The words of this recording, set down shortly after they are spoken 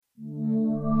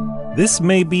This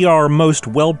may be our most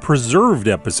well-preserved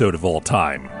episode of all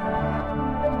time.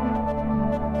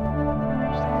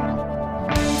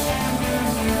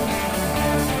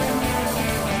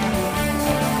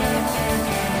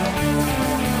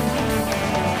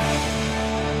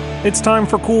 It's time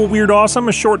for Cool, Weird, Awesome,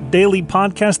 a short daily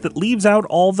podcast that leaves out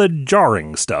all the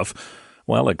jarring stuff.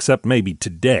 Well, except maybe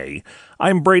today.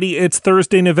 I'm Brady. It's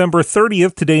Thursday, November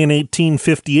 30th. Today in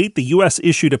 1858, the U.S.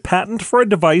 issued a patent for a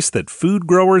device that food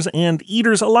growers and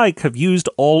eaters alike have used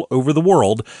all over the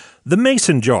world, the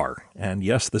mason jar. And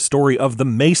yes, the story of the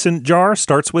mason jar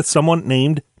starts with someone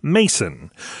named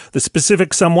Mason. The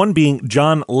specific someone being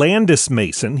John Landis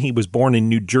Mason. He was born in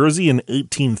New Jersey in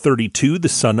 1832, the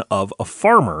son of a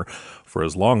farmer. For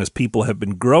as long as people have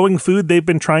been growing food, they've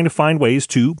been trying to find ways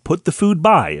to put the food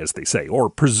by, as they say, or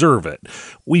preserve it.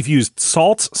 We've used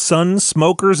salts, suns,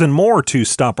 smokers, and more to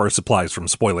stop our supplies from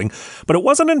spoiling. But it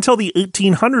wasn't until the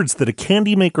 1800s that a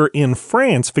candy maker in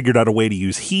France figured out a way to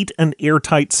use heat and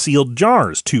airtight sealed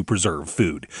jars to preserve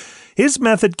food. His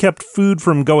method kept food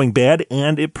from going bad,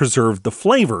 and it preserved the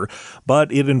flavor,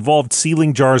 but it involved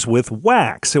sealing jars with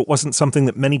wax. It wasn't something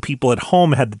that many people at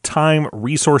home had the time,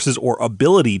 resources, or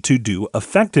ability to do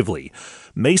effectively.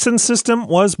 Mason's system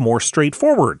was more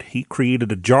straightforward. He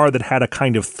created a jar that had a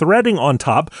kind of threading on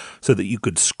top so that you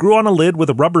could screw on a lid with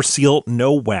a rubber seal,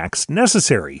 no wax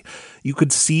necessary. You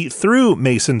could see through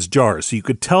Mason's jars, so you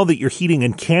could tell that your heating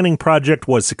and canning project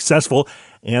was successful,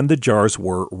 and the jars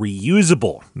were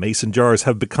reusable. Mason jars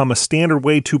have become a standard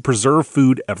way to preserve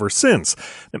food ever since.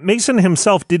 Mason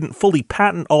himself didn't fully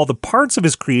patent all the parts of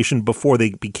his creation before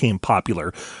they became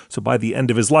popular, so by the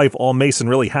end of his life, all Mason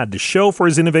really had to show for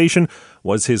his innovation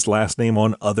was his last name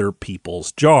on other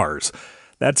people's jars.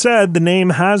 That said, the name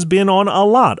has been on a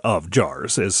lot of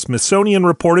jars. As Smithsonian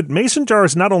reported, Mason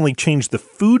jars not only changed the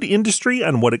food industry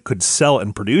and what it could sell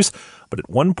and produce, but at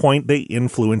one point they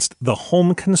influenced the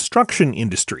home construction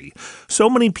industry. So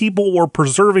many people were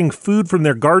preserving food from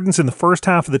their gardens in the first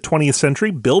half of the 20th century,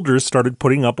 builders started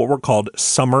putting up what were called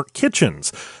summer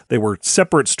kitchens. They were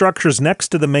separate structures next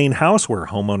to the main house where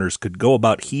homeowners could go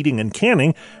about heating and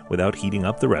canning without heating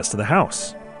up the rest of the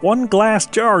house. One glass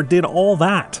jar did all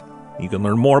that. You can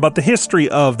learn more about the history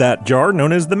of that jar,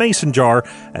 known as the Mason jar,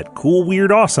 at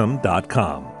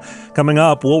coolweirdawesome.com. Coming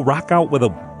up, we'll rock out with a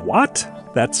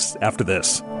what? That's after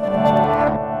this.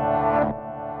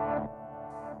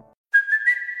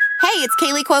 Hey, it's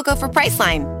Kaylee Cuoco for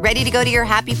Priceline. Ready to go to your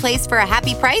happy place for a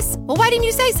happy price? Well, why didn't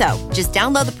you say so? Just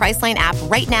download the Priceline app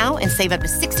right now and save up to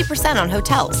 60% on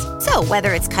hotels. So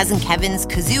whether it's Cousin Kevin's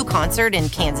Kazoo Concert in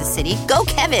Kansas City, go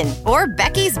Kevin, or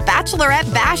Becky's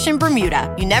Bachelorette Bash in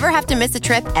Bermuda, you never have to miss a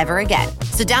trip ever again.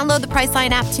 So download the Priceline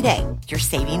app today. Your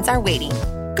savings are waiting.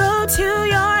 Go to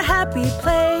your happy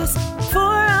place for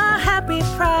a happy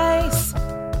price.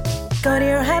 Go to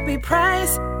your happy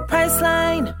price,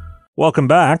 Priceline. Welcome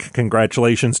back.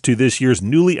 Congratulations to this year's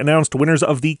newly announced winners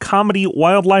of the Comedy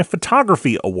Wildlife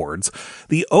Photography Awards.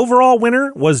 The overall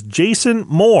winner was Jason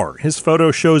Moore. His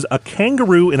photo shows a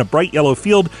kangaroo in a bright yellow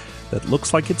field that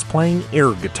looks like it's playing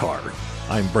air guitar.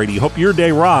 I'm Brady. Hope your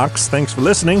day rocks. Thanks for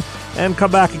listening, and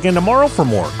come back again tomorrow for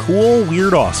more Cool,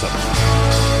 Weird, Awesome.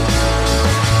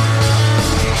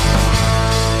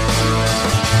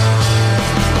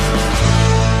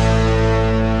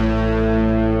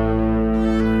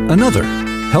 Another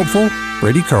helpful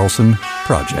Brady Carlson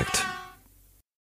project.